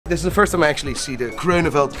This is the first time I actually see the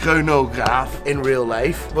Groeneveld chronograph in real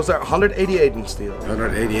life. Was there 188 in steel?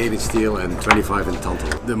 188 in steel and 25 in tantal.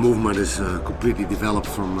 The movement is completely developed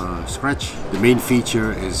from scratch. The main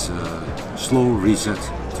feature is slow reset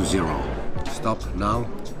to 0. Stop now.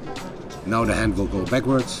 Now the hand will go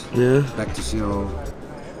backwards, back to 0.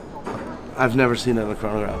 I've never seen it in a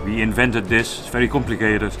chronograph. We invented this. It's very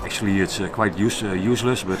complicated. Actually, it's quite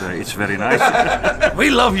useless, but it's very nice. We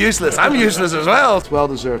love useless. I'm useless as well. It's well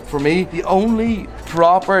deserved. For me, the only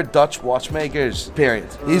proper Dutch watchmakers, period.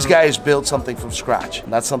 These guys built something from scratch.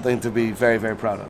 And that's something to be very, very proud of.